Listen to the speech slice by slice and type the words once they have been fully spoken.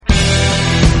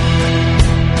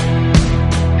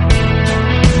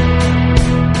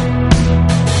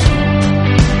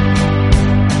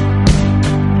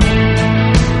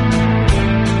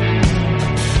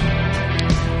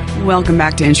Welcome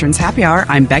back to Insurance Happy Hour.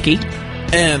 I'm Becky.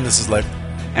 And this is Leif.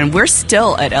 And we're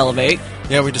still at Elevate.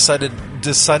 Yeah, we decided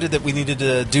that we needed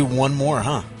to do one more,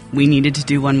 huh? We needed to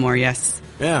do one more, yes.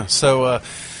 Yeah, so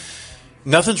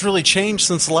nothing's really changed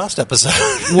since the last episode.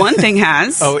 One thing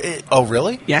has. Oh,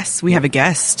 really? Yes, we have a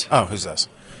guest. Oh, who's this?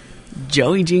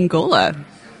 Joey Giancola.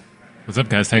 What's up,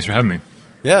 guys? Thanks for having me.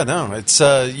 Yeah, no, it's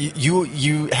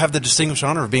you have the distinguished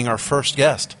honor of being our first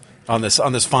guest on this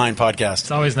fine podcast.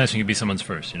 It's always nice when you can be someone's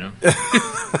first, you know?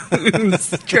 It's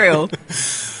true.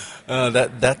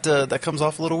 That comes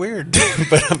off a little weird,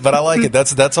 but I like it.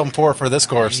 That's on par for this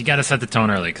course. You got to set the tone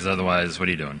early, because otherwise, what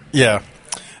are you doing? Yeah.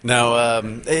 Now,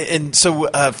 and so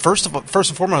first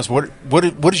and foremost,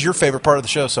 what is your favorite part of the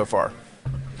show so far?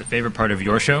 The favorite part of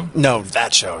your show? No,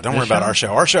 that show. Don't worry about our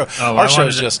show. Our show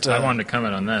is just. I wanted to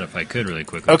comment on that if I could really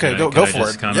quickly. Okay, go for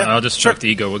it. Yeah, I'll just stroke the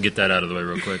ego. We'll get that out of the way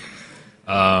real quick.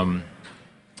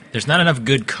 There's not enough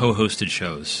good co-hosted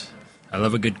shows. I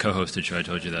love a good co-hosted show. I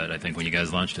told you that, I think, when you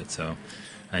guys launched it. So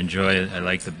I enjoy it. I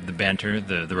like the banter,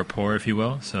 the rapport, if you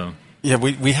will. So yeah,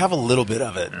 we have a little bit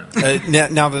of it. Yeah.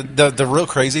 Now the real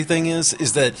crazy thing is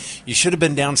that you should have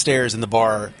been downstairs in the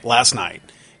bar last night.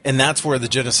 And that's where the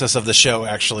genesis of the show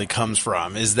actually comes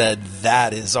from, is that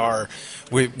is our...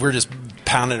 We're just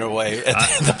pounding away at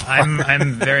the bar.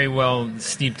 I'm very well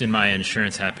steeped in my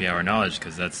Insurance Happy Hour knowledge,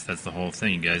 because that's the whole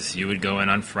thing. You guys, you would go in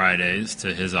on Fridays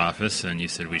to his office, and you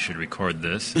said we should record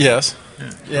this. Yes.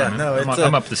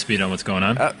 I'm up to speed on what's going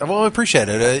on. Well, I appreciate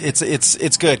it.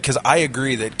 It's good, because I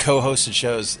agree that co-hosted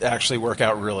shows actually work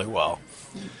out really well.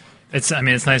 It's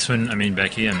nice when,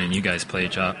 Becky, you guys play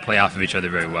off of each other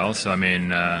very well. So, I'm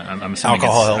assuming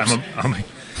alcohol helps.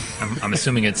 I'm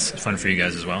assuming it's fun for you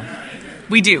guys as well.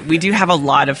 We do have a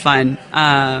lot of fun.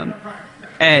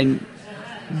 And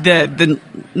the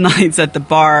nights at the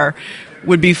bar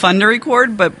would be fun to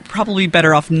record, but probably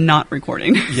better off not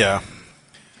recording. Yeah.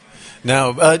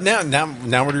 Now, what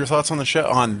are your thoughts on the show,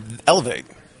 on Elevate?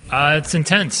 It's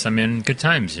intense. Good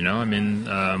times, you know.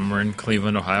 We're in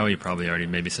Cleveland, Ohio. You probably already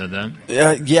maybe said that.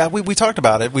 Yeah, we talked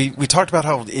about it. We talked about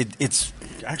how it's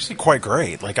actually quite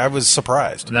great. Like, I was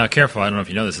surprised. Now, careful. I don't know if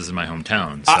you know this is my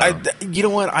hometown. So. You know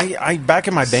what? I back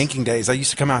in my banking days, I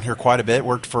used to come out here quite a bit.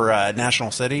 Worked for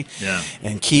National City,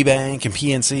 and KeyBank and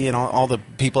PNC and all the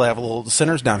people that have little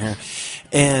centers down here.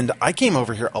 And I came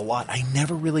over here a lot. I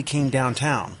never really came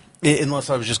downtown unless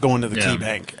I was just going to the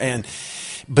KeyBank.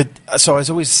 But so I was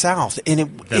always south, and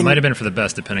it might have been for the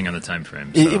best, depending on the time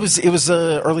frame. So. It was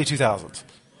early 2000s.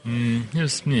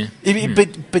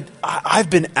 But I've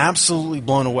been absolutely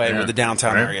blown away with the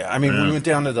downtown area. We went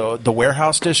down to the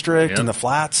warehouse district and the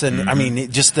flats,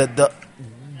 and just the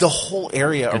whole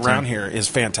area around here is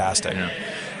fantastic. Yeah.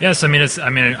 Yes,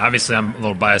 obviously I'm a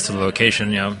little biased to the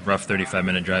location. Rough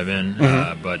 35-minute drive in,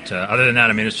 but other than that,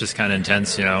 it's just kind of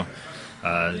intense.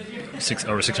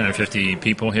 Over 650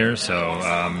 people here, so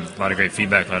a lot of great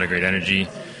feedback, a lot of great energy.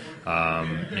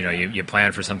 You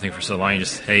plan for something for so long, you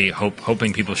just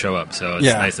hoping people show up. So it's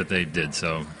nice that they did.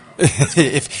 So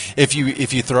if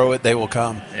you throw it, they will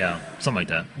come. Yeah, something like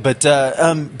that. But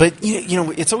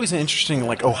it's always interesting.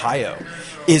 Like, Ohio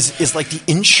is like the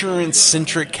insurance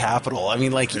centric capital.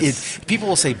 People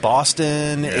will say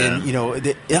Boston, and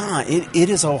it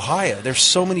is Ohio. There's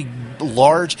so many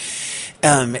large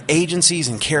agencies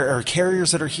and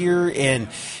carriers that are here, and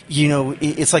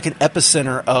it's like an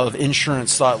epicenter of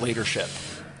insurance thought leadership.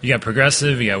 You got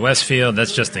Progressive, you got Westfield,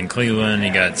 that's just in Cleveland.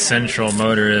 You got Central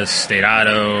Motorist, State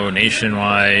Auto,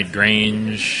 Nationwide,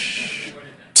 Grange,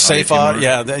 Safe Auto.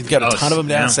 Yeah, they got a ton of them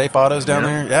down. Safe Autos down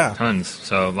there. Yeah, tons.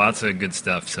 So lots of good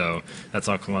stuff. So that's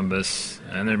all Columbus,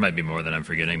 and there might be more that I'm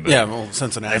forgetting. But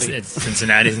Cincinnati. It's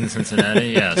Cincinnati's in Cincinnati.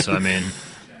 Yeah, so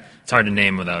it's hard to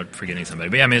name without forgetting somebody.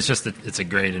 But it's just it's a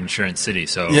great insurance city.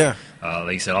 So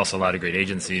like you said, also a lot of great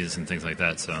agencies and things like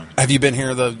that. So have you been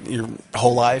here your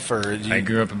whole life, or? I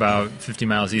grew up about 50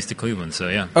 miles east of Cleveland. So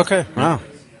yeah. Okay. Wow.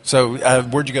 So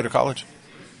where'd you go to college?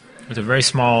 It's a very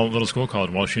small little school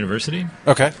called Walsh University.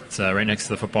 Okay. It's right next to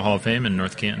the Football Hall of Fame in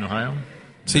North Canton, Ohio.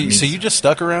 So you just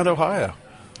stuck around Ohio?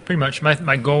 Pretty much.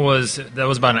 My goal was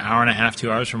about an hour and a half,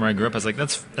 2 hours from where I grew up. I was like,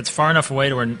 that's far enough away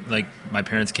to where my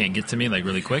parents can't get to me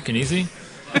really quick and easy.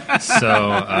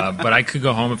 So, but I could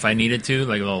go home if I needed to,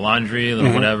 like a little laundry, a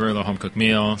little whatever, a little home cooked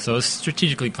meal. So it was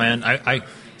strategically planned.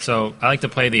 So I like to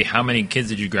play the how many kids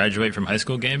did you graduate from high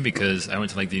school game, because I went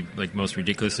to the most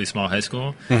ridiculously small high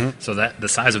school. So that the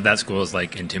size of that school is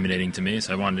intimidating to me.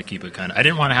 So I wanted to keep it kind of. I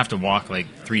didn't want to have to walk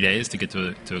 3 days to get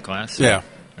to a class. So yeah,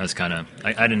 that's kind of.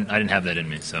 I didn't have that in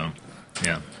me. So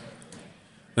yeah.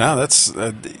 No, that's.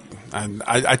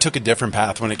 I took a different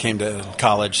path when it came to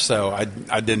college, so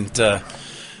I didn't.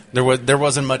 There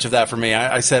wasn't much of that for me.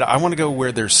 I said I want to go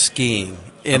where there's skiing,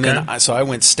 and Okay. then so I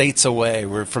went states away.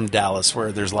 We're from Dallas,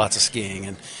 where there's lots of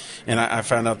skiing, and I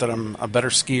found out that I'm a better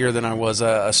skier than I was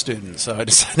a student. So I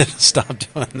decided to stop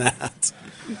doing that.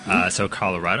 So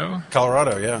Colorado?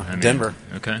 Colorado, yeah, I mean, Denver,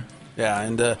 Okay. yeah,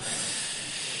 and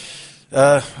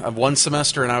one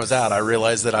semester and I was out. I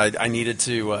realized that I needed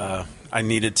to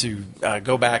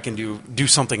go back and do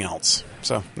something else.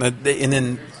 So and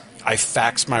then I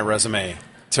faxed my resume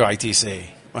to ITC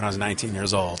when I was 19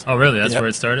 years old. Oh, really? That's Yep. where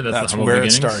it started? That's the humble where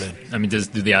beginnings? it started. I mean,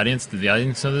 did the audience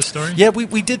know this story? Yeah,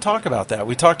 we did talk about that.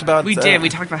 We talked about We did. We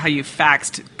talked about how you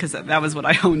faxed, because that was what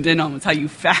I honed in on, was how you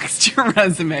faxed your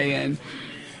resume in.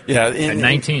 Yeah, At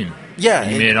 19. Yeah,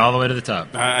 You made it all the way to the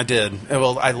top. I did.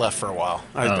 Well, I left for a while.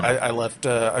 Oh. I left.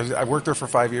 I worked there for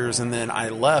 5 years, and then I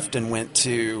left and went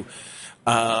to.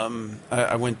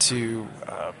 I went to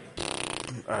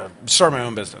start my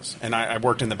own business, and I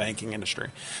worked in the banking industry.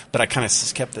 But I kind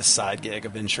of kept this side gig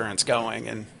of insurance going,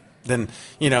 and then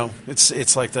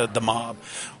it's like the mob.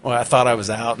 Well, I thought I was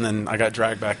out, and then I got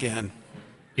dragged back in.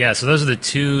 Yeah, so those are the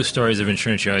two stories of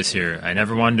insurance you always hear. I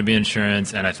never wanted to be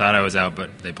insurance, and I thought I was out,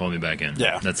 but they pulled me back in.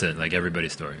 Yeah. That's it, like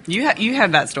everybody's story. You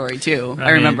had that story too. I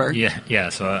mean, remember. Yeah.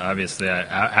 So obviously,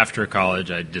 after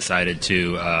college, I decided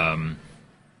to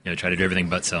try to do everything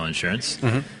but sell insurance,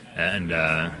 and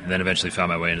then eventually found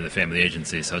my way into the family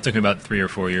agency. So it took me about 3 or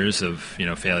 4 years of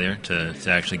failure to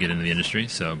actually get into the industry.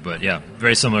 So, but yeah,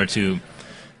 very similar to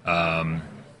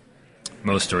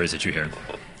most stories that you hear.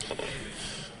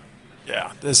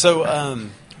 Yeah. So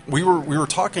we were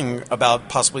talking about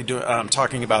possibly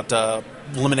talking about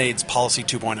Lemonade's Policy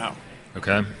 2.0.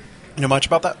 Okay. You know much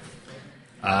about that?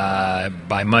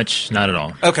 By much, not at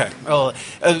all. Okay. Well,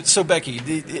 so Becky,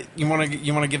 you want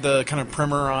to give the kind of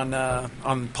primer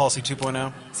on Policy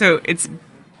 2.0? So it's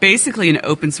basically an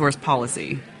open source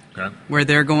policy Okay. where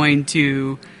they're going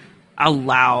to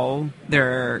allow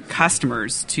their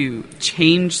customers to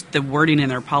change the wording in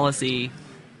their policy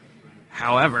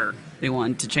however they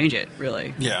want to change it,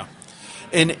 really. Yeah.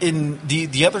 And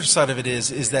the other side of it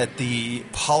is that the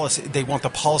policy, they want the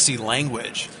policy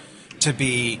language to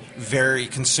be very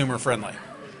consumer friendly,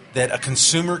 that a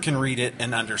consumer can read it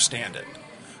and understand it.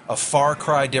 A far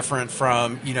cry different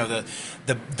from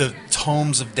the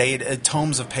tomes of data,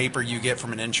 tomes of paper you get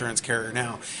from an insurance carrier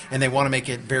now, and they want to make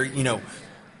it very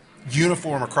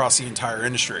uniform across the entire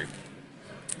industry.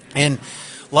 And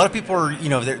a lot of people are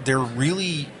they're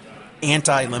really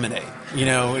anti-Lemonade.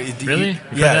 Really?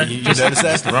 Yeah, you notice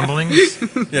that? Rumblings?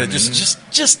 Yeah, just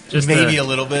Just maybe the- a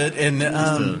little bit. And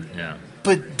Yeah.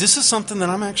 but this is something that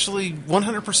I'm actually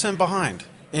 100% behind.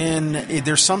 And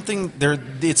there's something there.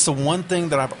 It's the one thing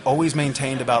that I've always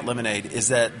maintained about Lemonade is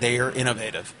that they are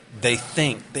innovative. They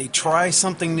think, they try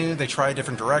something new, they try a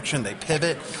different direction, they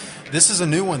pivot. This is a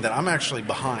new one that I'm actually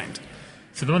behind.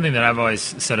 So the one thing that I've always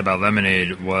said about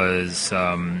Lemonade was,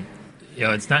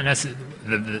 it's not necessarily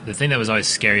the thing that was always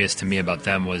scariest to me about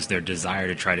them was their desire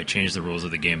to try to change the rules of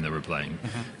the game that we're playing.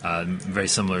 Very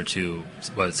similar to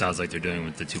what it sounds like they're doing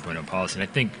with the 2.0 policy.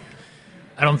 And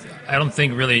I don't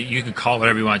think really you could call it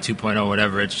whatever you want, 2.0,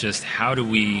 whatever. It's just how do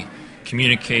we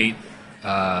communicate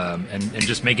and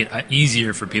just make it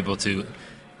easier for people to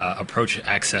approach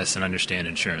access and understand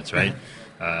insurance, right?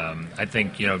 I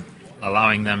think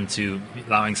allowing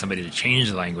somebody to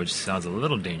change the language sounds a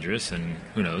little dangerous, and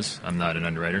who knows? I'm not an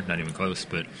underwriter, not even close.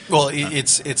 But Well,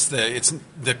 it's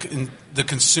the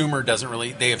consumer doesn't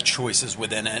really. They have choices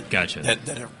within it. Gotcha.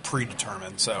 That are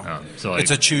predetermined. So like,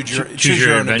 it's a choose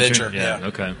your own adventure. Yeah.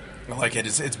 Okay. I like it.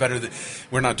 It's better that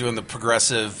we're not doing the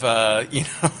progressive.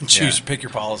 Pick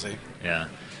your policy. Yeah.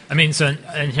 I mean,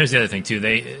 and here's the other thing too.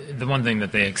 The one thing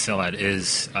that they excel at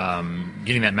is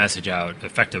getting that message out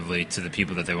effectively to the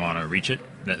people that they want to reach it.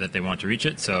 That they want to reach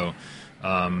it. So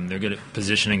they're good at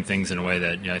positioning things in a way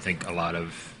that I think a lot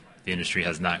of the industry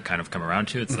has not kind of come around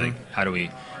to. It's like how do we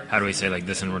say like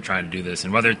this, and we're trying to do this,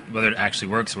 and whether it actually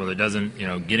works, whether it doesn't.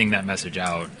 Getting that message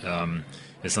out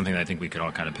is something that I think we could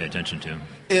all kind of pay attention to.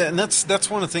 Yeah, and that's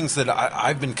one of the things that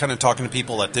I've been kind of talking to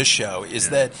people at this show is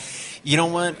that, you know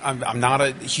what, I'm not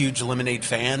a huge Lemonade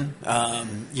fan.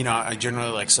 I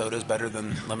generally like sodas better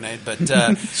than lemonade, but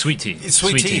Sweet tea.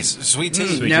 Sweet tea. Sweet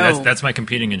tea. No. That's my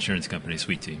competing insurance company,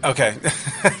 Sweet Tea. Okay,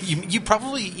 you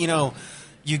probably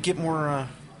you get more.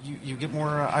 You get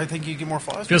more. I think you get more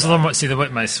flies. Feels a little more. See,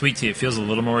 my Sweet Tea, it feels a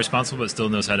little more responsible, but still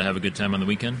knows how to have a good time on the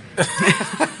weekend.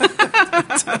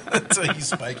 Until you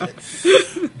spike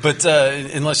it. But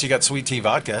unless you got sweet tea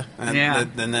vodka,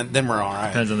 then we're all right.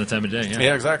 Depends on the time of day.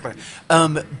 Yeah, exactly.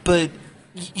 But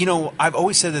I've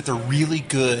always said that they're really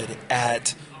good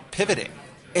at pivoting,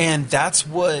 and that's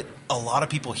what a lot of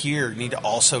people here need to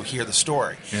also hear the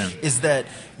story. Yeah. Is that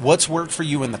what's worked for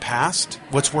you in the past,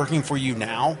 what's working for you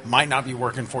now, might not be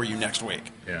working for you next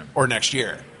week, or next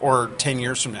year, or 10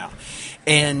 years from now.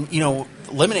 And,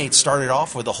 Lemonade started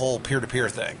off with the whole peer-to-peer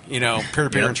thing,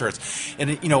 peer-to-peer insurance.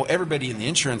 And, everybody in the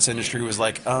insurance industry was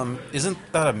like, isn't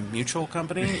that a mutual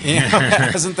company?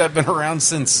 Hasn't that been around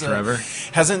since forever?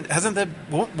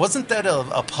 Wasn't that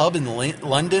a pub in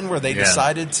London where they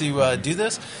decided to do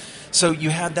this? So you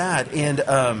had that, and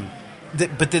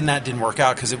but then that didn't work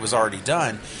out because it was already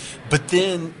done. But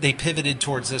then they pivoted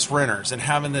towards this renters and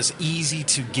having this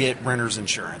easy-to-get renters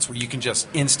insurance where you can just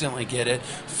instantly get it,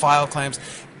 file claims.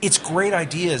 It's great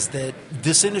ideas that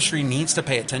this industry needs to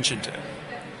pay attention to.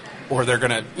 Or they're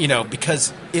going to,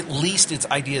 because at least it's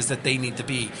ideas that they need to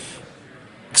be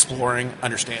exploring,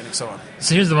 understanding, so on.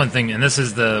 So here's the one thing, and this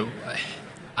is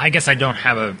I guess I don't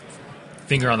have a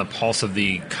finger on the pulse of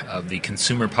the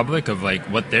consumer public of like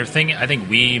what they're thinking. I think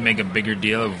we make a bigger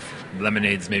deal of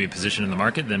Lemonade's maybe position in the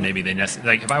market than maybe they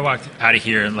like. If I walked out of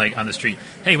here and like on the street,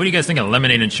 hey, what do you guys think of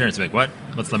Lemonade insurance? Like,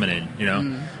 what's Lemonade?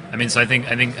 I mean, so I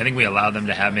think we allow them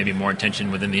to have maybe more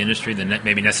attention within the industry than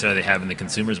maybe necessarily they have in the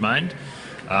consumer's mind,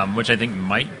 which I think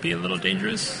might be a little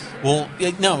dangerous. Well,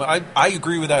 no, I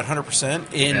agree with that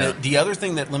 100%. And the other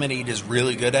thing that Lemonade is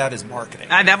really good at is marketing.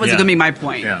 That was going to be my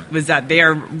point, was that they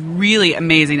are really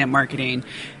amazing at marketing.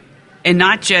 And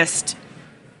not just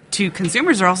to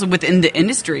consumers, they're also within the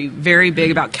industry very big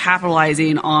about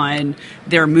capitalizing on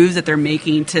their moves that they're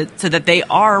making so that they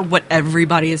are what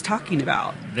everybody is talking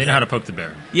about. They know how to poke the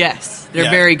bear. Yes, they're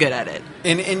very good at it.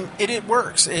 And it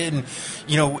works. And,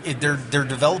 they're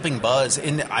developing buzz.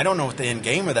 And I don't know what the end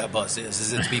game of that buzz is.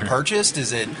 Is it to be purchased?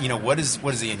 Is it, what is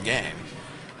the end game?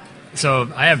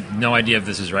 So I have no idea if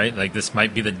this is right. Like, this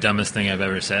might be the dumbest thing I've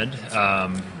ever said.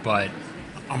 But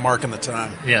I'm marking the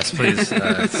time. Yes, please.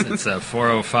 It's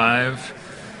 4:05.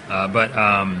 But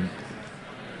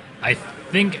I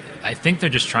think they're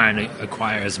just trying to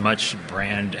acquire as much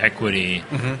brand equity,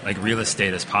 like real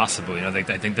estate, as possible. I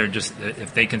think they're just,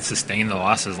 if they can sustain the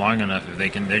losses long enough, if they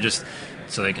can, they're just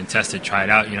so they can test it, try it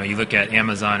out. You look at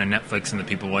Amazon and Netflix, and the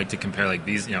people like to compare like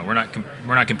these. We're not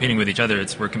competing with each other.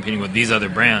 We're competing with these other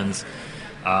brands.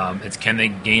 It's can they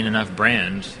gain enough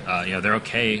brand? They're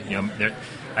okay.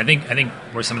 I think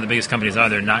where some of the biggest companies are,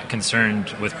 they're not concerned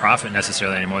with profit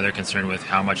necessarily anymore. They're concerned with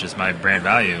how much is my brand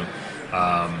value,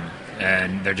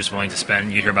 and they're just willing to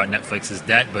spend. You hear about Netflix's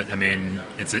debt, but I mean,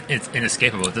 it's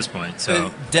inescapable at this point.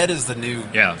 So debt is the new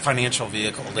financial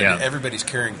vehicle. Everybody's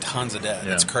carrying tons of debt.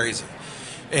 It's crazy.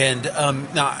 And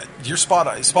now you're spot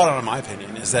on in my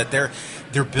opinion, is that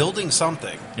they're building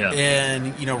something. Yeah.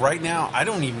 And right now I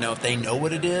don't even know if they know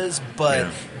what it is,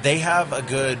 but they have a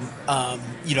good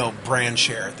brand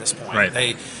share at this point. Right.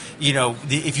 They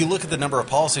if you look at the number of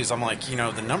policies, I'm like,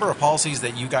 the number of policies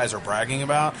that you guys are bragging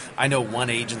about, I know one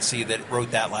agency that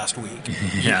wrote that last week.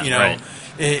 Right.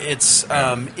 It's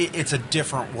a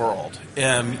different world.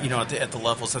 At the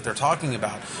levels that they're talking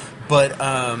about. But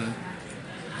I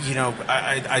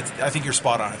think you're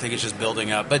spot on. I think it's just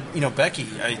building up. But, Becky,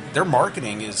 their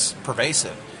marketing is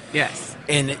pervasive. Yes.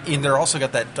 And they're also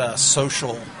got that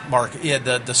social market,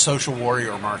 the social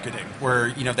warrior marketing,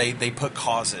 where, they put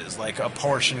causes, like a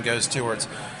portion goes towards.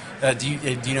 Do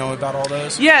you know about all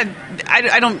those? Yeah,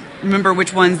 I don't remember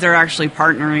which ones they're actually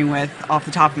partnering with off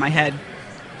the top of my head.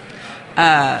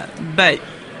 But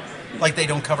like they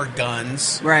don't cover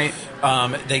guns, right?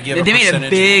 They made a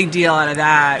big deal out of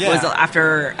that. Yeah. Was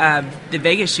after the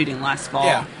Vegas shooting last fall.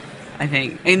 Yeah. I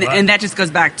think, and that just goes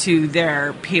back to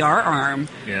their PR arm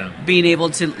being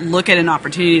able to look at an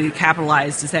opportunity to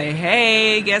capitalize to say,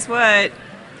 "Hey, guess what?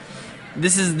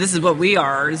 This is what we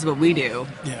are. This is what we do."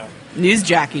 Yeah,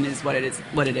 newsjacking is what it is.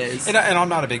 What it is. And I'm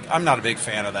not a big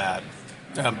fan of that.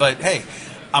 But hey,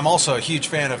 I'm also a huge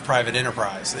fan of private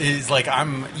enterprise. It's like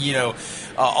I'm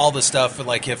all the stuff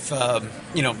like if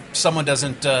someone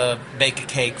doesn't bake a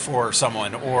cake for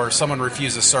someone or someone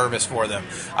refuses service for them,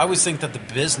 I always think that the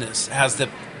business has the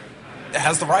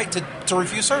right to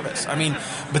refuse service. I mean,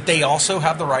 but they also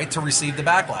have the right to receive the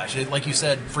backlash. Like you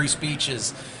said, free speech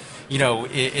is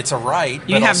it's a right.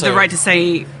 You have the right to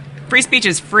say free speech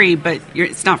is free, but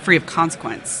it's not free of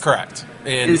consequence. Correct.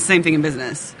 And it's the same thing in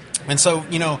business. And so,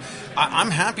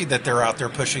 I'm happy that they're out there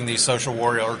pushing these social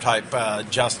warrior type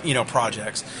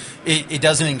projects. It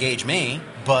doesn't engage me,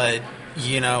 but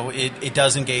it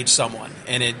does engage someone,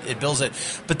 and it builds it.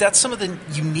 But that's some of the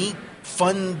unique,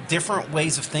 fun, different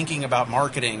ways of thinking about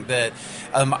marketing that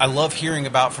I love hearing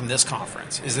about from this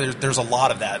conference. Is there's a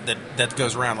lot of that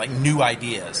goes around, like new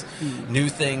ideas, new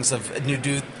things of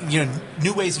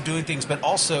new ways of doing things, but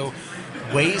also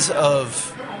ways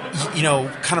of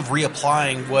kind of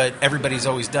reapplying what everybody's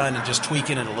always done and just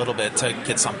tweaking it a little bit to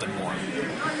get something more?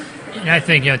 I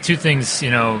think, two things,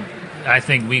 I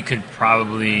think we could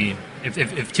probably,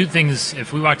 if two things,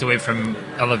 if we walked away from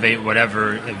Elevate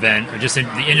whatever event, or just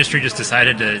the industry just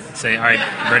decided to say, all right,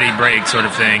 ready, break sort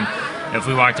of thing, if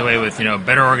we walked away with,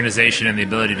 better organization and the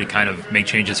ability to kind of make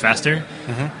changes faster,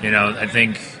 I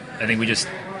think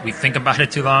we think about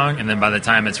it too long, and then by the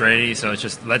time it's ready, so it's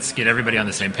just, let's get everybody on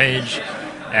the same page,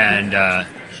 and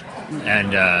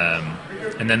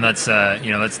then let's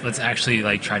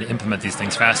actually try to implement these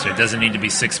things faster. It doesn't need to be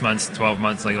 6 months, 12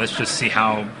 months. Let's just see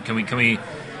how can we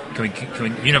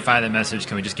unify the message?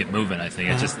 Can we just get moving? I think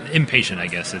it's just impatient, I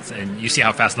guess. And you see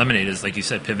how fast Lemonade is, like you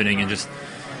said, pivoting and just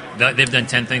they've done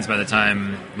 10 things by the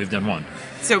time we've done one.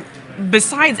 So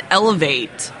besides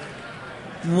Elevate,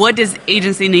 what does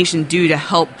Agency Nation do to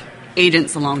help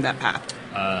agents along that path?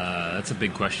 That's a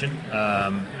big question.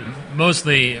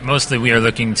 Mostly we are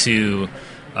looking to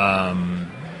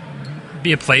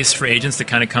be a place for agents to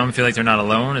kind of come feel like they're not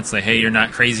alone. It's like, hey, you're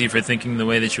not crazy for thinking the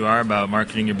way that you are about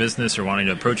marketing your business or wanting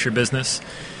to approach your business.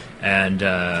 And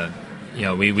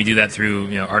we do that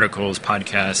through articles,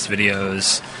 podcasts,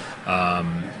 videos,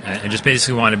 and just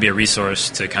basically want to be a resource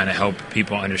to kind of help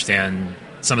people understand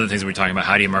some of the things that we're talking about.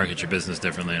 How do you market your business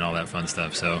differently and all that fun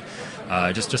stuff. So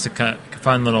just a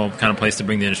fun little kind of place to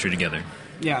bring the industry together.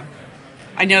 Yeah.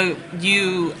 I know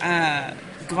you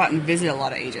go out and visit a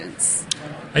lot of agents.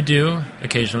 I do,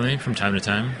 occasionally, from time to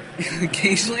time.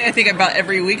 Occasionally? I think about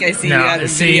every week I see you at a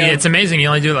video. It's amazing. You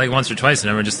only do it once or twice, and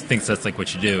everyone just thinks that's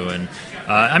what you do. And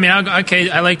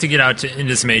I like to get out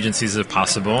into some agencies if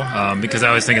possible, because I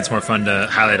always think it's more fun to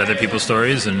highlight other people's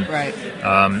stories. And right.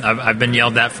 I've been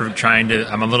yelled at for trying to.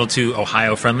 I'm a little too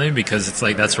Ohio friendly because it's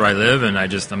that's where I live, and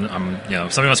I'm if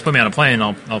somebody wants to put me on a plane,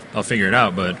 I'll figure it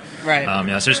out. But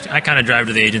right. So I kind of drive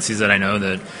to the agencies that I know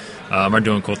that are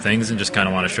doing cool things and just kind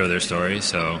of want to show their story.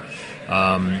 So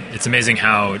it's amazing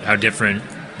how different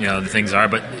the things are,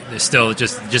 but there's still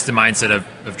just the mindset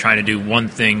of trying to do one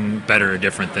thing better or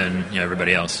different than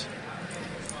everybody else.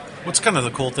 What's kind of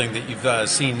the cool thing that you've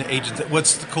seen agents?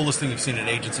 What's the coolest thing you've seen an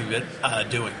agency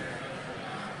doing?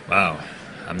 Wow,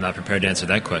 I'm not prepared to answer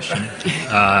that question.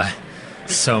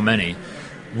 So many.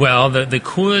 Well, the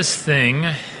coolest thing,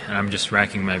 and I'm just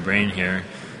racking my brain here,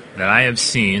 that I have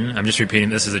seen. I'm just repeating.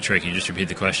 This is a trick. You just repeat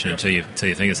the question until you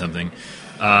think of something.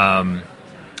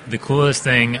 The coolest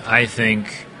thing I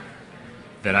think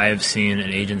that I have seen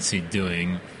an agency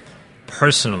doing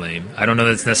personally, I don't know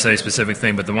that's necessarily a specific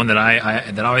thing, but the one that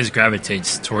that always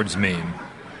gravitates towards me.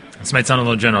 This might sound a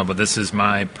little general, but this is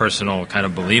my personal kind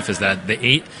of belief: is that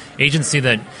the agency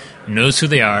that knows who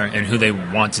they are and who they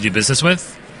want to do business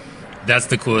with. That's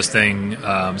the coolest thing.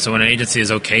 So when an agency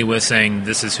is okay with saying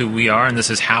this is who we are and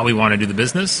this is how we want to do the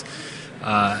business,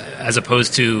 as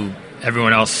opposed to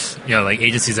everyone else,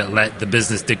 agencies that let the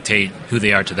business dictate who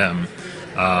they are to them.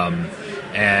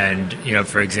 And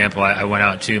for example, I went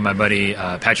out to my buddy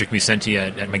Patrick Musenti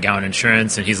at McGowan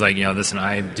Insurance, and he's like, listen,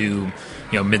 I do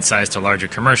mid-sized to larger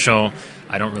commercial.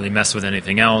 I don't really mess with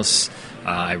anything else.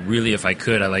 I really, if I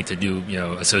could, I like to do,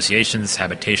 associations.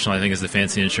 Habitational, I think, is the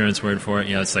fancy insurance word for it.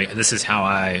 It's like, this is how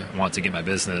I want to get my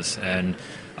business. And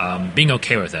being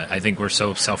okay with that. I think we're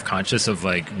so self-conscious of,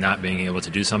 not being able to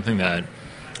do something that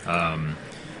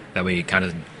that we kind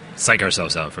of psych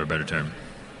ourselves out, for a better term.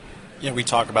 Yeah, we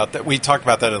talked about that. We talked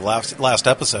about that in the last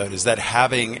episode, is that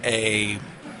having a...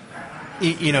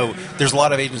 there's a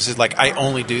lot of agencies they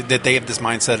have this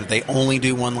mindset of they only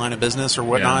do one line of business or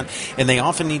whatnot, and they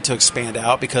often need to expand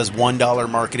out because $1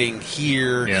 marketing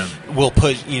here will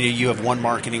put you have one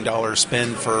marketing dollar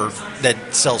spend that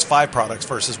sells 5 products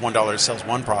versus $1 that sells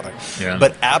 1 product. Yeah.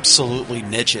 But absolutely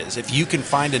niches. If you can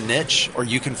find a niche or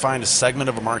you can find a segment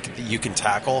of a market that you can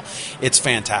tackle, it's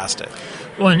fantastic.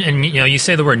 Well, and you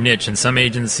say the word niche, and some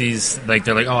agencies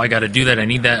they're like, oh, I got to do that, I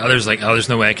need that. Others oh, there's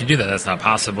no way I can do that. That's not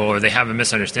possible. Or they have a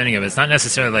misunderstanding of it. It's not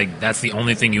necessarily that's the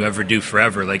only thing you ever do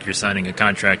forever. Like you're signing a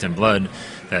contract in blood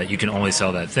that you can only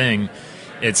sell that thing.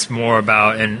 It's more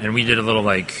about, and we did a little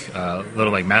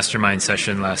mastermind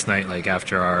session last night,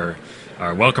 after our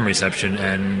welcome reception,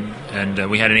 and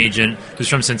we had an agent who's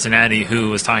from Cincinnati who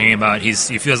was talking about he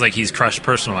feels like he's crushed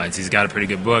personal lines. He's got a pretty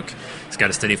good book. He's got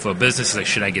a steady flow of business. He's like,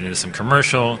 should I get into some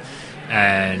commercial?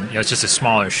 And it's just a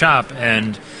smaller shop,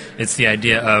 and it's the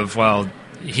idea of, well,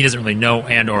 he doesn't really know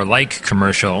and or like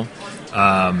commercial,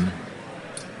 and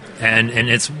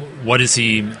it's what is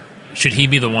he? Should he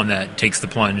be the one that takes the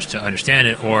plunge to understand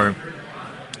it, or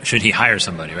should he hire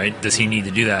somebody? Right? Does he need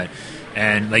to do that?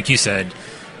 And like you said.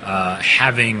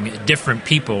 Having different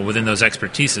people within those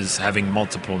expertises, having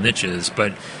multiple niches,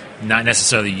 but not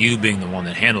necessarily you being the one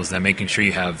that handles that, making sure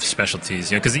you have specialties.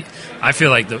 Because I feel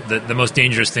like the most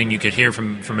dangerous thing you could hear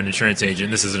from an insurance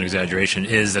agent, this is an exaggeration,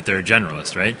 is that they're a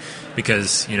generalist, right?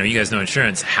 Because you guys know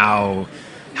insurance, how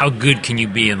good can you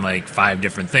be in like 5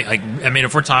 different things? Like, I mean,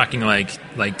 if we're talking like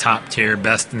top tier,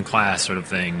 best in class sort of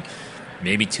thing,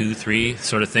 maybe 2, 3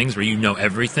 sort of things where you know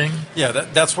everything. Yeah,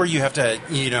 that's where you have to,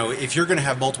 if you're going to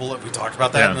have multiple, we talked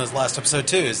about that in this last episode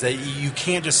too, is that you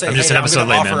can't just say, I'm just an episode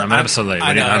late, man. I'm an episode late.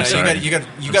 I know, I'm sorry. You got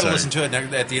to listen to it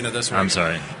at the end of this week. I'm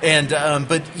sorry. And,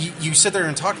 but you sit there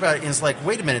and talk about it, and it's like,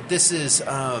 wait a minute, this is,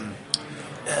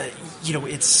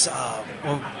 it's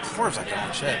where was I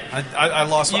going? Shit, I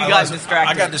lost. You got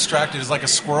distracted. I got distracted. It's like a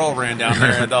squirrel ran down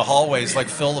there. The hallway's like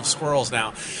full of squirrels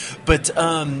now. But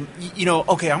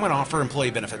okay, I'm going to offer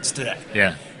employee benefits today.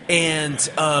 Yeah. And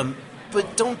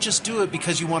but don't just do it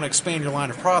because you want to expand your line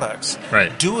of products.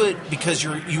 Right. Do it because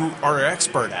you are an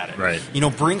expert at it. Right.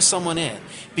 Bring someone in,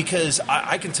 because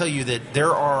I can tell you that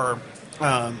there are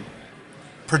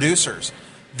producers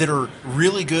that are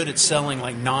really good at selling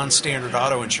like non-standard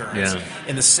auto insurance,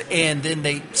 and then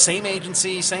they same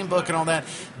agency, same book, and all that.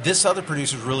 This other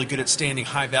producer is really good at standing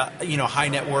high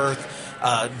net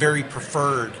worth, very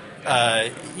preferred,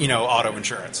 auto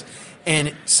insurance,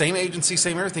 and same agency,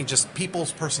 same everything. Just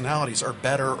people's personalities are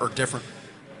better or different,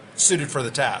 suited for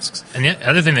the tasks. And the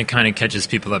other thing that kind of catches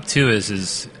people up too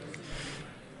is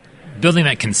building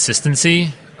that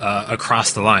consistency.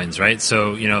 Across the lines, right?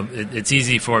 So it's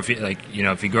easy for if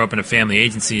you grow up in a family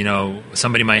agency,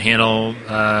 somebody might handle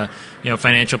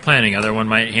financial planning, other one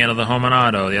might handle the home and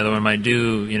auto, the other one might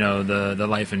do the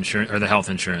life insurance or the health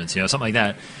insurance, something like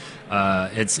that.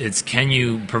 It's can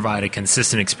you provide a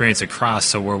consistent experience across,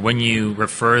 so where when you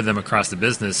refer them across the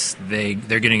business,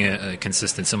 they're getting a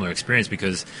consistent similar experience,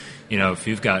 because if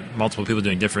you've got multiple people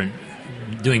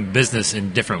doing business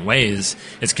in different ways,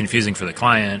 it's confusing for the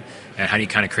client. And how do you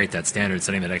kind of create that standard,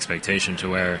 setting that expectation to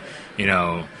where,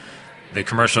 the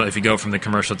commercial, if you go from the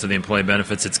commercial to the employee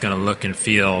benefits, it's going to look and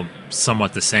feel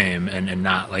somewhat the same and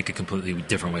not like a completely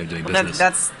different way of doing business.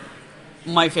 That's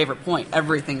my favorite point.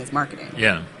 Everything is marketing.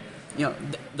 Yeah.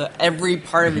 Every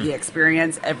part of the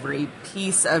experience, every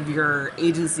piece of your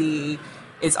agency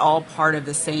is all part of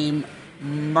the same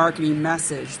marketing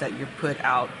message that you put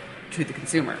out to the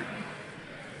consumer.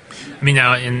 I mean,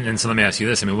 now, and so let me ask you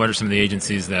this. I mean, what are some of the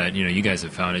agencies that, you guys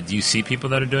have found? Do you see people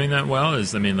that are doing that well?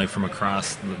 From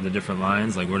across the different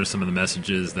lines, like what are some of the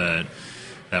messages that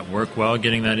work well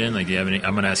getting that in? Like, do you have any,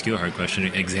 I'm going to ask you a hard question,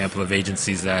 an example of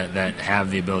agencies that have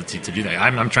the ability to do that.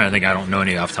 I'm trying to think, I don't know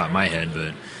any off the top of my head,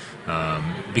 but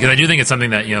because I do think it's something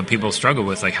that, people struggle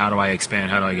with, like how do I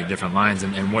expand, how do I get different lines,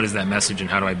 and what is that message and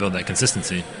how do I build that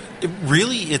consistency?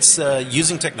 It's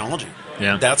using technology.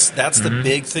 Yeah. That's the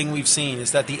big thing we've seen,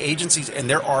 is that the agencies, and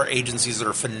there are agencies that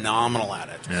are phenomenal at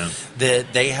it. Yeah.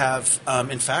 That they have,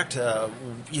 in fact, a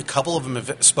couple of them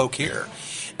have spoke here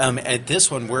at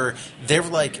this one, where they're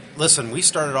like, listen, we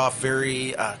started off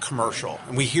very commercial,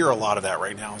 and we hear a lot of that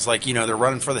right now. It's like, they're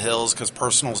running for the hills because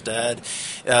personal's dead.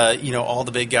 All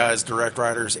the big guys, direct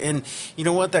writers, and you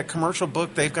know what? That commercial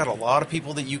book, they've got a lot of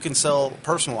people that you can sell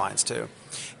personal lines to.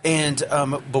 And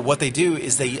but what they do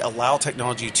is they allow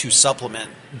technology to supplement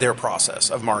their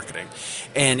process of marketing.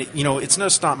 And,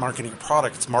 it's not marketing a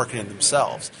product, it's marketing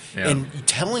themselves. Yeah. And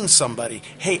telling somebody,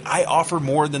 hey, I offer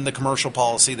more than the commercial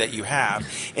policy that you have,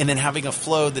 and then having a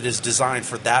flow that is designed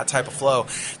for that type of flow.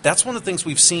 That's one of the things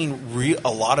we've seen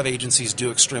a lot of agencies do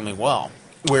extremely well,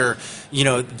 where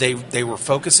they were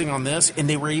focusing on this, and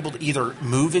they were able to either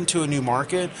move into a new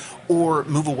market or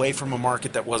move away from a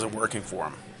market that wasn't working for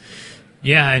them.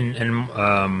 Yeah, and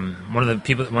one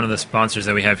of the sponsors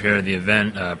that we have here at the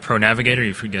event, Pro Navigator.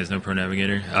 You guys know Pro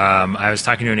Navigator. I was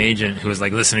talking to an agent who was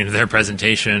like listening to their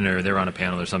presentation, or they were on a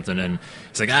panel or something, and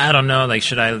it's like, I don't know, like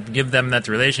should I give them that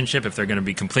relationship if they're going to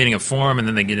be completing a form and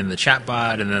then they get in the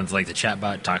chatbot and then it's like the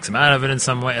chatbot talks them out of it in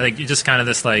some way. Like you just kind of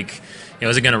this like,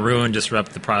 is it going to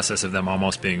disrupt the process of them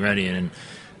almost being ready? And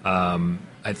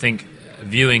I think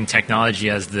viewing technology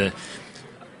as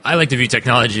I like to view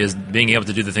technology as being able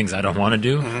to do the things I don't want to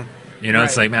do. Mm-hmm. Right.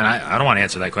 It's like, man, I don't want to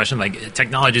answer that question. Like,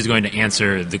 technology is going to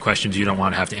answer the questions you don't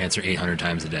want to have to answer 800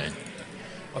 times a day.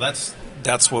 Well,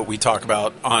 that's what we talk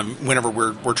about whenever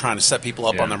we're trying to set people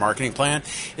up on their marketing plan.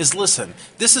 Is listen,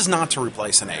 this is not to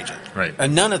replace an agent, right?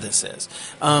 And none of this is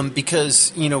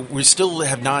because we still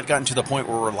have not gotten to the point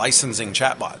where we're licensing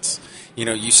chatbots.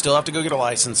 You still have to go get a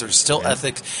license. There's still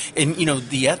ethics, and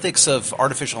the ethics of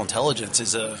artificial intelligence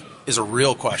is a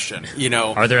real question.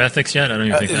 Are there ethics yet? I don't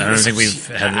think we've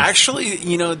had this. Actually,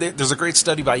 there's a great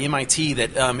study by MIT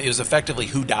that it was effectively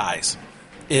who dies.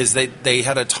 is they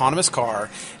had an autonomous car,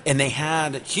 and they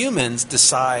had humans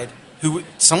decide who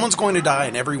someone's going to die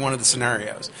in every one of the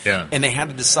scenarios. Yeah. And they had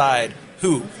to decide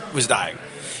who was dying.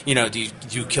 You know, do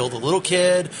you kill the little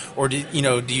kid, or do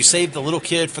you save the little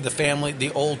kid for the family,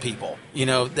 the old people? You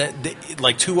know,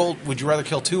 like two old. Would you rather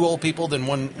kill two old people than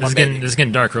one baby? This is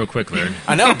getting dark real quick, Larry.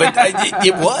 I know, but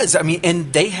it was. I mean,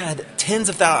 and they had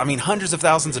hundreds of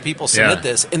thousands of people submit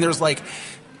this, and there's like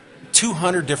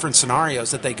 200 different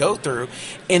scenarios that they go through,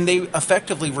 and they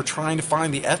effectively were trying to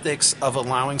find the ethics of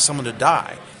allowing someone to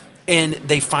die. And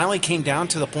they finally came down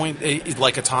to the point,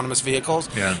 like autonomous vehicles.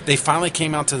 Yeah. They finally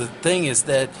came out to the thing is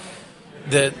that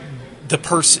the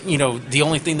person, the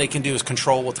only thing they can do is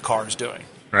control what the car is doing.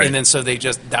 Right. And then so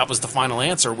that was the final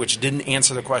answer, which didn't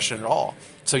answer the question at all.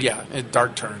 So yeah, a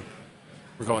dark turn.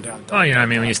 We're going down. Oh, I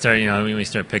mean, when you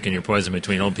start picking your poison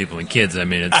between old people and kids, I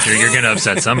mean, you're going to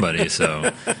upset somebody.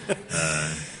 So.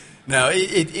 No,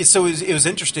 it was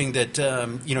interesting that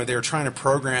they were trying to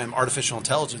program artificial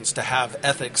intelligence to have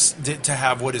ethics, to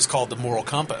have what is called the moral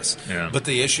compass. Yeah. But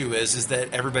the issue is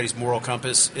that everybody's moral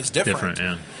compass is different.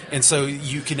 Yeah. And so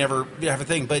you can never have a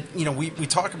thing. But we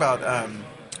talk about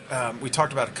we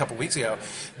talked about a couple weeks ago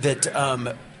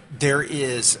that there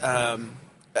is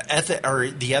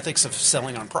the ethics of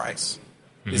selling on price.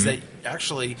 Mm-hmm. Is that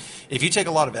actually, if you take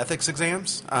a lot of ethics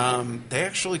exams, they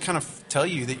actually kind of tell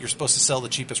you that you're supposed to sell the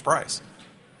cheapest price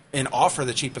and offer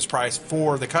the cheapest price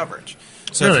for the coverage.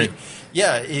 So really?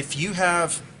 If you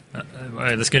have... all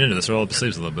right, let's get into this. Roll up the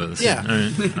sleeves a little bit. Yeah.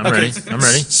 Right. I'm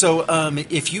ready. So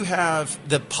if you have...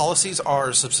 The policies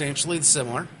are substantially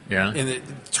similar in the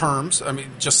terms. I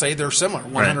mean, just say they're similar.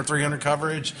 100, right. 300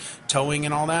 coverage, towing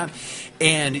and all that.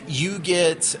 And you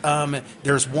get...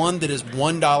 there's one that is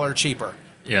 $1 cheaper.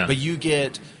 Yeah. But you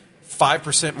get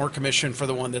 5% more commission for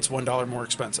the one that's $1 more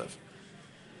expensive.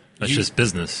 That's just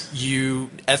business.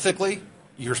 Ethically,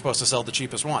 you're supposed to sell the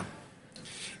cheapest one.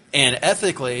 And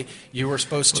ethically, you are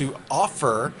supposed to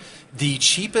offer the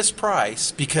cheapest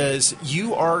price because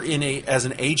you are as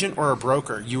an agent or a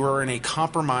broker, you are in a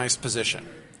compromised position.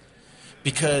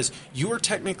 Because you are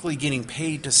technically getting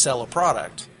paid to sell a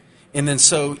product. And then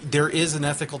so there is an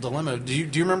ethical dilemma. Do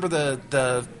you remember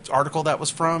the article that was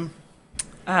from?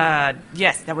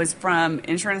 Yes, that was from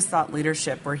Insurance Thought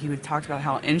Leadership, where he would talk about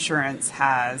how insurance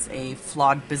has a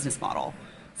flawed business model,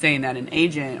 saying that an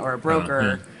agent or a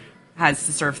broker has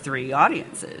to serve three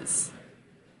audiences: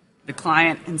 the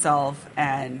client, himself,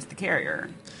 and the carrier.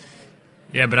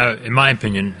 Yeah, but in my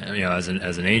opinion, as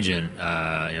an agent,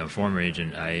 former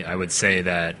agent, I would say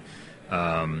that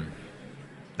I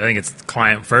think it's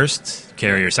client first,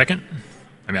 carrier second.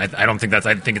 I mean, I don't think that's.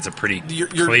 I think it's a pretty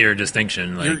clear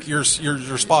distinction. Like, you're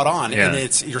spot on, and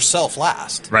it's yourself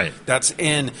last. Right. But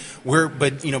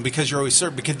because you're always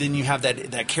served, because then you have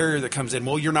that carrier that comes in.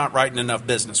 Well, you're not writing enough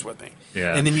business with me.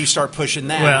 Yeah. And then you start pushing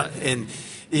that,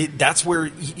 that's where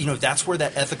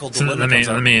that ethical dilemma comes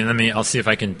up. Let me. I'll see if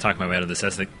I can talk my way out of this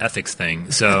ethics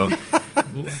thing. So,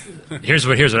 here's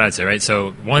what I'd say. Right.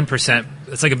 So 1%.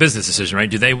 It's like a business decision, right?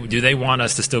 Do they want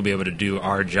us to still be able to do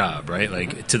our job, right?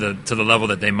 Like to the level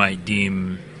that they might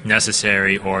deem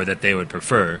necessary or that they would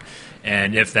prefer.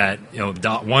 And if that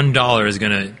 $1 is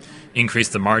going to increase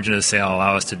the margin of sale,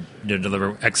 allow us to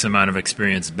deliver X amount of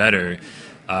experience better,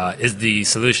 is the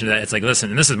solution to that? It's like,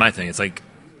 listen, and this is my thing. It's like,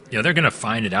 they're going to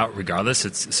find it out regardless.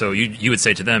 So you would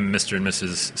say to them, Mr. and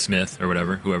Mrs. Smith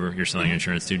or whoever you're selling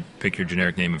insurance to, pick your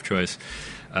generic name of choice.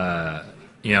 Would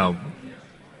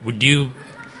you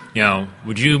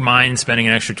mind spending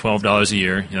an extra $12 a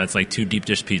year? That's like 2 deep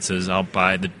dish pizzas. I'll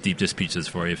buy the deep dish pizzas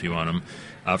for you if you want them.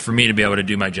 For me to be able to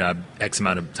do my job X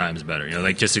amount of times better.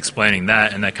 Like just explaining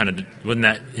that, and that kind of wouldn't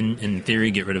that in theory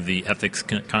get rid of the ethics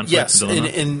conflict? Yes,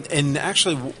 and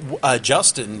actually,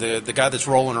 Justin, the guy that's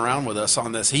rolling around with us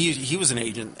on this, he was an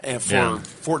agent for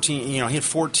 14. He had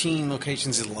 14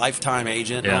 locations. He's a lifetime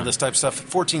agent and all this type of stuff.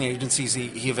 14 agencies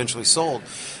he eventually sold,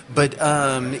 but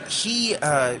he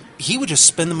would just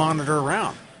spin the monitor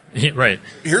around. Right.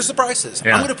 Here's the prices.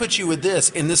 I'm going to put you with this,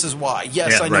 and this is why.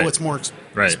 Yes, I know it's more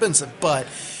expensive, but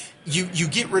you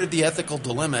get rid of the ethical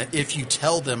dilemma if you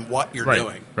tell them what you're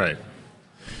doing. Right.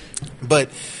 But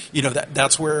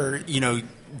that's where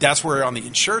that's where on the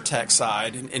InsurTech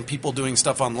side and people doing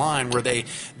stuff online where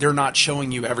they're not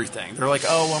showing you everything. They're like,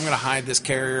 oh, well, I'm going to hide this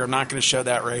carrier. I'm not going to show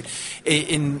that rate.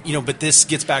 But this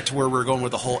gets back to where we're going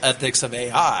with the whole ethics of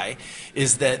AI.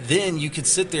 Is that then you could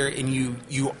sit there and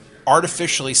you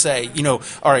artificially say,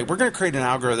 all right, we're going to create an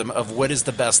algorithm of what is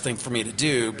the best thing for me to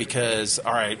do because,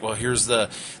 all right, well, here's the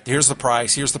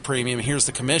price, here's the premium, here's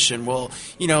the commission. Well,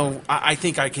 I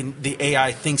think the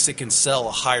AI thinks it can sell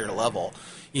a higher level,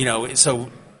 so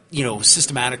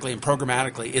systematically and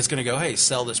programmatically is going to go, hey,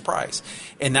 sell this price.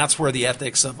 And that's where the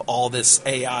ethics of all this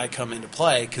AI come into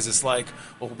play, because it's like,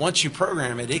 well, once you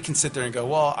program it, it can sit there and go,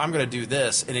 well, I'm going to do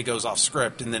this, and it goes off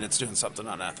script, and then it's doing something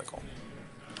unethical.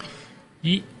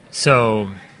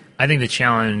 So I think the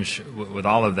challenge with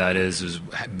all of that is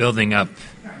building up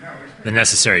the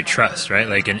necessary trust, right?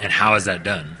 Like, and how is that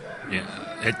done?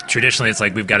 Traditionally, it's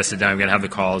like we've got to sit down, we've got to have the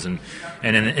calls, and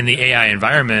in the AI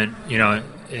environment,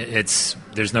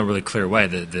 there's no really clear way.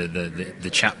 The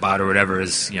chat bot or whatever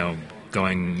is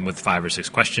going with 5 or 6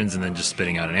 questions and then just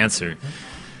spitting out an answer.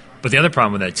 But the other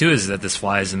problem with that too is that this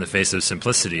flies in the face of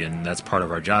simplicity, and that's part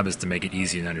of our job, is to make it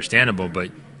easy and understandable. But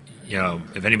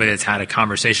if anybody that's had a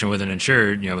conversation with an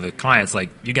insured, with a client, it's like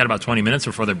you got about 20 minutes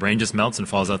before their brain just melts and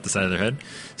falls out the side of their head.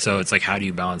 So it's like, how do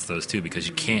you balance those two? Because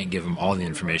you can't give them all the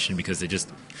information, because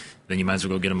then you might as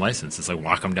well go get them licensed. It's like,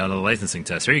 walk them down to the licensing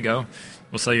test. Here you go.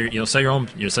 You'll sell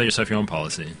yourself your own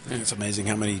policy. And it's amazing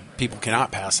how many people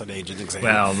cannot pass an agent exam.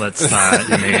 Well, that's not.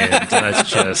 That's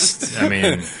just.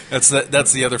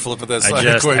 That's the other flip of this.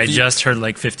 I just heard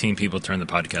like 15 people turn the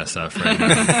podcast off right now.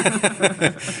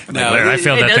 No, Laird, I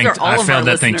failed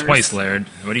that thing twice, Laird.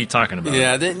 What are you talking about?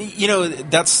 Yeah,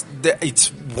 it's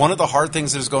one of the hard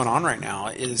things that is going on right now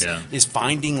is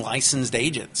finding licensed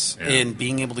agents and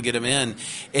being able to get them in.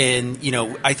 And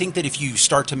I think that if you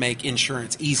start to make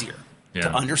insurance easier to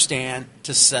understand,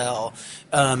 to sell,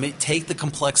 take the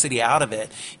complexity out of it.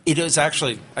 It is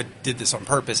actually, I did this on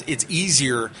purpose, it's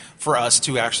easier for us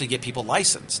to actually get people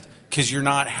licensed, because you're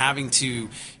not having to,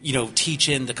 teach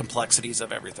in the complexities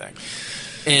of everything.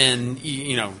 And,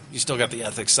 you still got the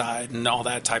ethics side and all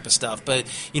that type of stuff. But,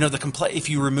 if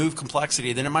you remove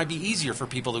complexity, then it might be easier for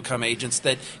people to become agents,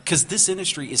 because this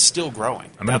industry is still growing.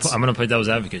 I'm going to play devil's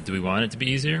advocate. Do we want it to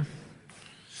be easier?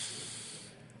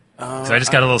 So I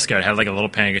just got a little scared. I had like a little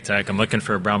panic attack. I'm looking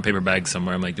for a brown paper bag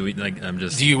somewhere. I'm like, the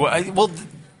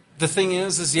thing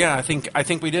is, I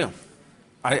think we do.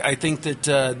 I think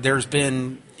that there's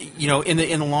been, in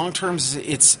the long terms,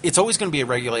 it's always going to be a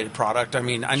regulated product. I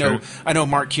mean, I know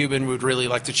Mark Cuban would really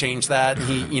like to change that.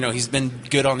 He's been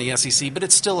good on the SEC, but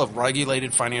it's still a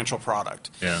regulated financial product.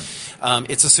 Yeah,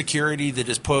 it's a security that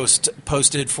is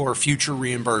posted for future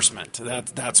reimbursement.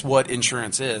 That's what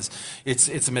insurance is.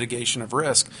 It's a mitigation of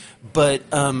risk. But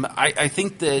I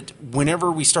think that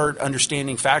whenever we start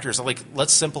understanding factors, like,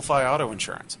 let's simplify auto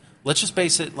insurance. Let's not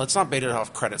base it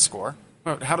off credit score.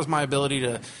 How does my ability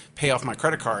to pay off my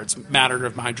credit cards matter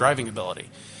to my driving ability?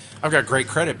 I've got great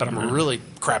credit, but I'm a really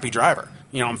crappy driver.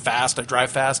 I'm fast, I drive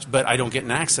fast, but I don't get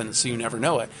in accidents, so you never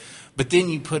know it. But then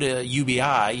you put a UBI,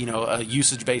 a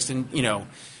usage-based, a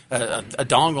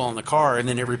dongle on the car, and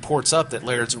then it reports up that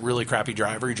Laird's a really crappy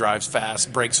driver. He drives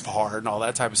fast, brakes hard, and all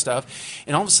that type of stuff.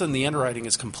 And all of a sudden, the underwriting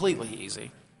is completely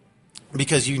easy,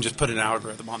 because you can just put an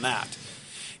algorithm on that.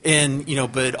 And,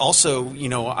 but also,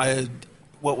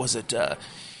 what was it?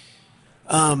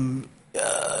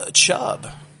 Chubb.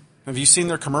 Have you seen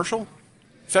their commercial?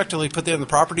 Effectively put that in the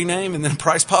property name and then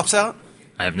price pops out?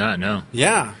 I have not, no.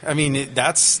 Yeah. I mean,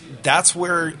 that's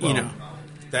where,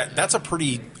 that's a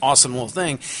pretty awesome little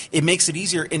thing. It makes it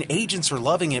easier, and agents are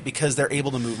loving it because they're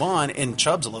able to move on, and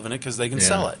Chubb's loving it because they can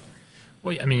sell it.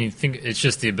 Well, I mean, you think it's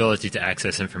just the ability to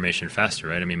access information faster,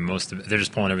 right? I mean, they're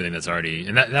just pulling everything that's already,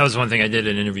 and that was one thing I did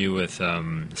an interview with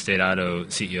State Auto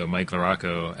CEO Mike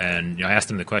LaRocco, and I asked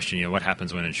him the question, what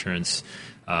happens when insurance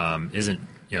isn't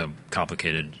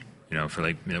complicated, for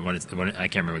like when I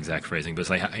can't remember exact phrasing, but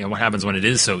it's like what happens when it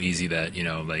is so easy that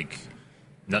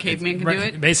caveman can do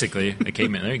it. Basically, a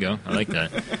caveman. There you go. I like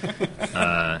that.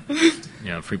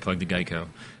 Free plug to Geico.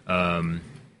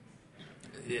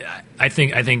 I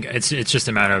think it's just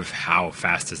a matter of how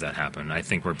fast does that happen. I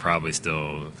think we're probably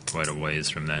still quite a ways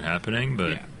from that happening,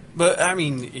 but I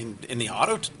mean, in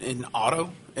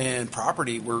auto and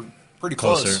property, we're pretty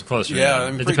close. Closer. Yeah,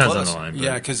 I mean, it depends on the line.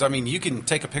 Yeah, because I mean, you can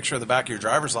take a picture of the back of your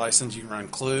driver's license. You can run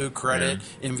Clue, credit,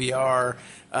 MVR,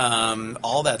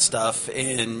 all that stuff,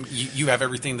 and you have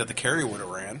everything that the carrier would have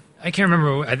ran. I can't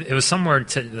remember. It was somewhere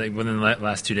within the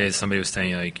last 2 days. Somebody was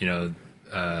saying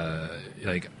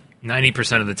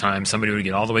 90% of the time, somebody would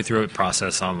get all the way through a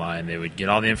process online. They would get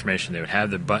all the information. They would have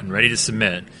the button ready to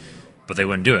submit, but they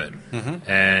wouldn't do it. Mm-hmm.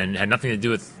 And had nothing to do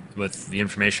with the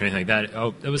information or anything like that.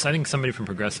 Oh, it was, I think, somebody from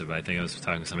Progressive. I think I was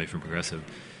talking to somebody from Progressive.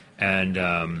 And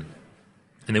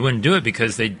And they wouldn't do it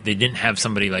because they didn't have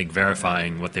somebody like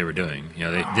verifying what they were doing. You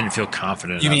know, they didn't feel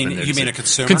confident. You enough mean in their a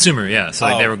consumer? Consumer, yeah. So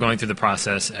like they were going through the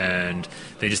process, and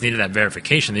they just needed that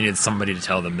verification. They needed somebody to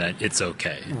tell them that it's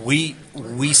okay. We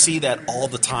see that all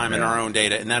the time in our own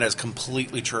data, and that is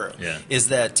completely true. Yeah. Is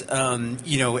that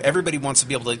everybody wants to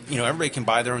be able to everybody can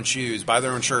buy their own shoes, buy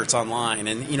their own shirts online,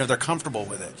 and they're comfortable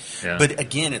with it. Yeah. But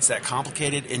again, it's that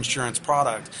complicated insurance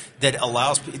product that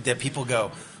allows that people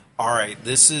go, all right,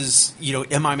 this is,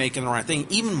 am I making the right thing?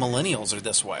 Even millennials are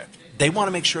this way. They want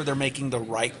to make sure they're making the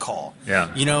right call.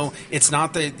 Yeah. It's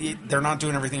not that they're not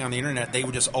doing everything on the internet. They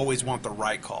would just always want the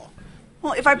right call.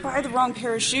 Well, if I buy the wrong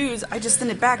pair of shoes, I just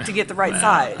send it back to get the right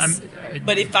size.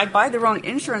 But if I buy the wrong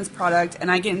insurance product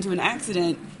and I get into an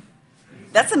accident,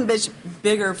 that's a much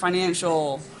bigger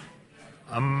financial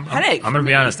headache. I'm going to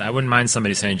be honest. I wouldn't mind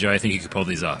somebody saying, Joe, I think you could pull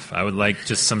these off. I would like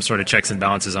just some sort of checks and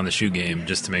balances on the shoe game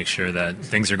just to make sure that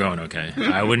things are going okay.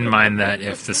 I wouldn't mind that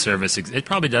if the service it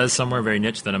probably does somewhere very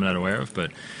niche that I'm not aware of.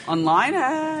 But online,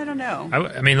 I don't know.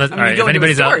 I mean, all right, if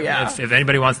anybody's if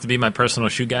anybody wants to be my personal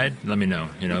shoe guide, let me know.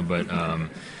 But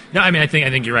no, I mean, I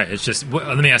think you're right. It's just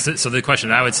let me ask it. So the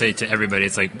question I would say to everybody,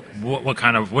 it's like, what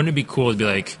kind of wouldn't it be cool to be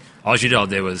like, all you did all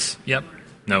day was, yep,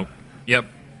 no, yep,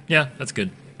 yeah, that's good.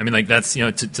 I mean, like that's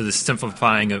to the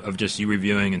simplifying of just you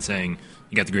reviewing and saying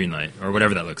you got the green light or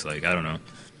whatever that looks like. I don't know.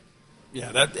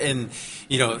 Yeah,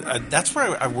 that's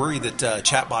where I worry that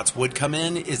chatbots would come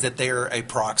in, is that they're a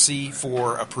proxy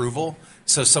for approval.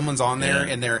 So someone's on there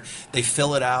and they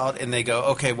fill it out and they go,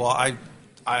 okay, well I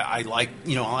like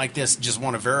I like this, just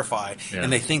want to verify,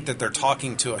 and they think that they're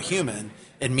talking to a human,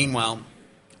 and meanwhile,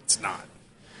 it's not.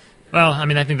 Well, I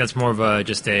mean, I think that's more of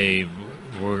just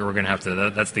we're going to have to,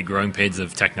 that's the growing pains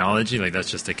of technology. Like, that's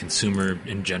just a consumer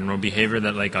in general behavior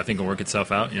that, like, I think will work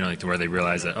itself out, like to where they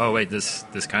realize that, oh, wait, this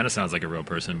kind of sounds like a real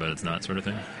person, but it's not, sort of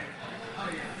thing.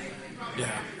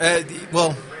 Yeah.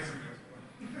 Well,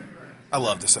 I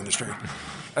love this industry.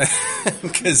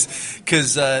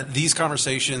 Because these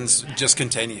conversations just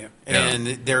continue, and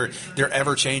they're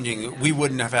ever changing. We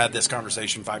wouldn't have had this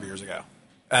conversation 5 years ago.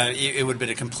 It would have been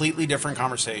a completely different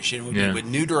conversation. It would be with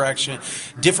new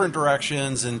different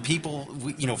directions, and people,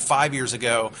 5 years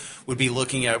ago would be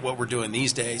looking at what we're doing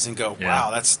these days and go,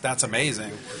 "Wow, that's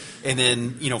amazing." And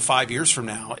then, 5 years from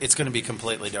now, it's going to be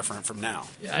completely different from now.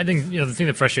 I think the thing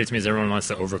that frustrates me is everyone wants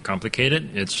to overcomplicate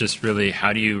it. It's just really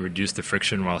how do you reduce the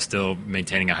friction while still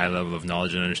maintaining a high level of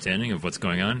knowledge and understanding of what's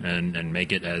going on, and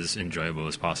make it as enjoyable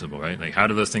as possible, right? Like, how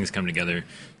do those things come together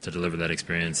to deliver that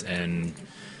experience? And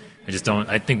I just don't.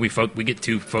 I think we get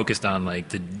too focused on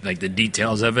the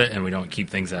details of it, and we don't keep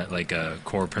things at like a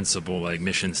core principle, like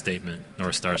mission statement,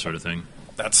 North Star sort of thing.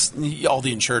 That's all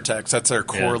the InsurTechs. That's their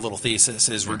core little thesis,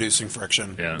 is reducing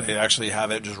friction. Yeah. They actually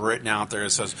have it just written out there. It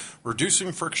says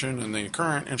reducing friction in the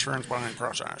current insurance buying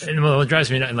process. And it drives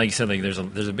me nuts. And like you said, like there's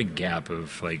a big gap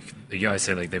of you always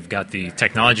say they've got the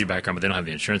technology background, but they don't have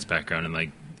the insurance background. And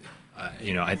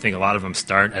I think a lot of them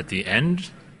start at the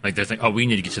end. Like they're thinking, oh, we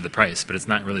need to get to the price, but it's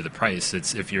not really the price.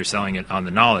 It's if you're selling it on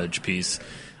the knowledge piece,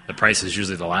 the price is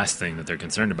usually the last thing that they're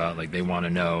concerned about. Like they want to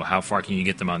know how far can you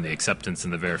get them on the acceptance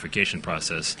and the verification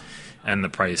process, and the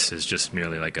price is just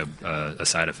merely like a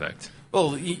side effect.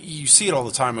 Well, you see it all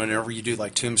the time whenever you do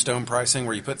like tombstone pricing,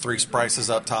 where you put three prices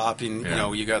up top, and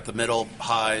you got the middle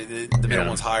high, the middle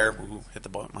one's higher. Ooh, hit the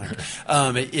button, Mike.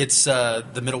 It's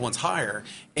the middle one's higher,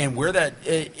 and where that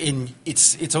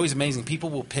it's always amazing. People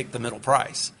will pick the middle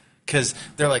price because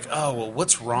they're like, oh, well,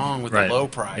 what's wrong with the low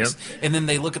price? Yep. And then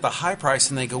they look at the high price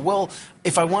and they go, well,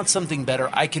 if I want something better,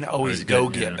 I can always go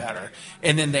get better.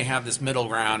 And then they have this middle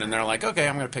ground and they're like, okay,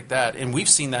 I'm going to pick that. And we've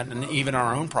seen that in even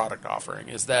our own product offering,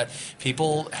 is that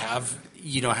people have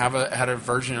had a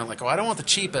version of like, oh, I don't want the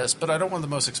cheapest, but I don't want the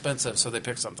most expensive. So they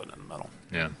pick something in the middle.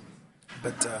 Yeah.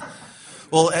 But,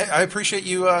 well, I appreciate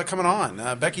you coming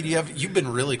on, Becky. You've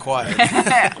been really quiet.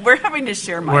 We're having to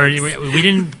share mics.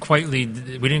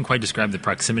 We didn't quite describe the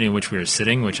proximity in which we were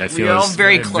sitting, which I feel we're all is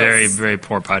very close. Very, very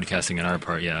poor podcasting on our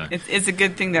part. Yeah, it's a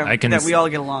good thing that we all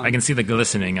get along. I can see the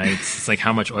glistening. It's like,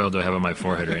 how much oil do I have on my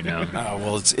forehead right now?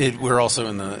 Well, we're also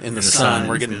in the sun.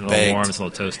 We're getting a little baked. warm. It's a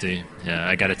little toasty. Yeah,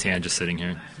 I got a tan just sitting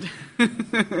here.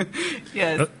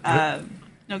 Yes.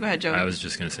 No, go ahead, Joe. I was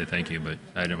just going to say thank you, but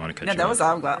I didn't want to cut you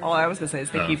off. All I was going to say is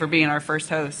thank you for being our first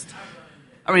host.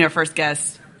 Our first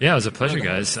guest. Yeah, it was a pleasure,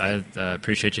 guys. I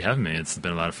appreciate you having me. It's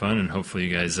been a lot of fun, and hopefully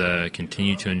you guys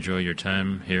continue to enjoy your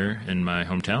time here in my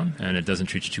hometown, and it doesn't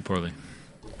treat you too poorly.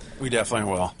 We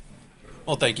definitely will.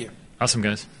 Well, thank you. Awesome,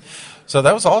 guys. So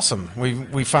that was awesome.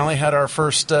 We finally had our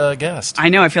first guest. I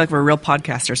know. I feel like we're real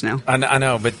podcasters now. I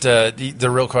know, but the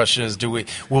real question is,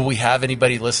 will we have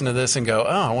anybody listen to this and go, oh,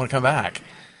 I want to come back?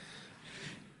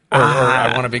 or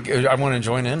I want to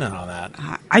join in on that.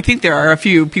 I think there are a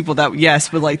few people that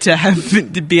would like to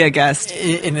have to be a guest.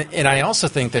 And I also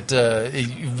think that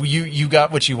you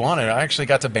got what you wanted. I actually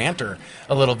got to banter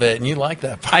a little bit, and you like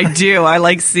that part. I do. I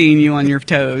like seeing you on your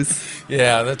toes.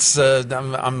 Yeah, that's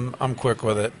I'm quick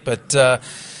with it, but.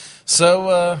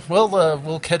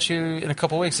 We'll catch you in a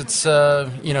couple of weeks. It's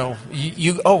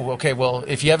okay. Well,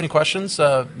 if you have any questions,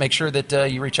 make sure that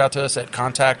you reach out to us at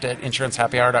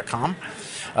contact@insurancehappyhour.com.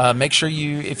 Make sure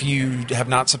if you have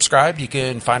not subscribed, you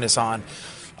can find us on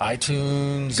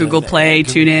iTunes, Google Play,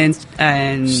 TuneIn,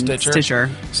 and Stitcher.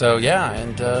 So yeah,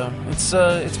 and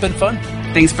it's been fun.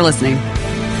 Thanks for listening.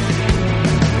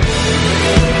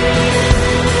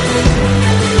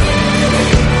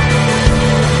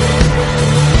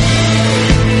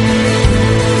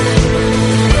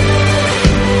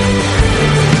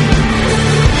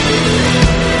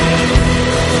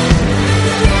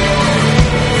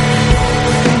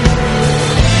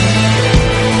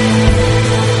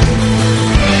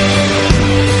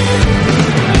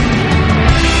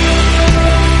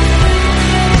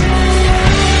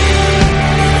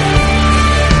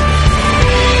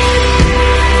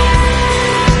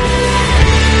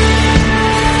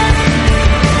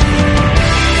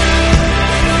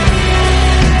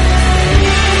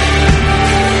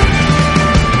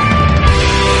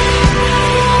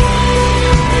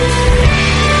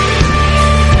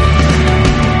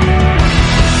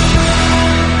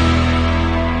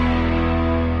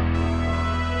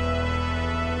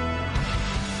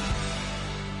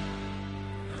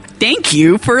 Thank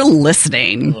you for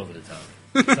listening. All over the top.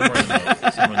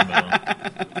 Somewhere in the middle.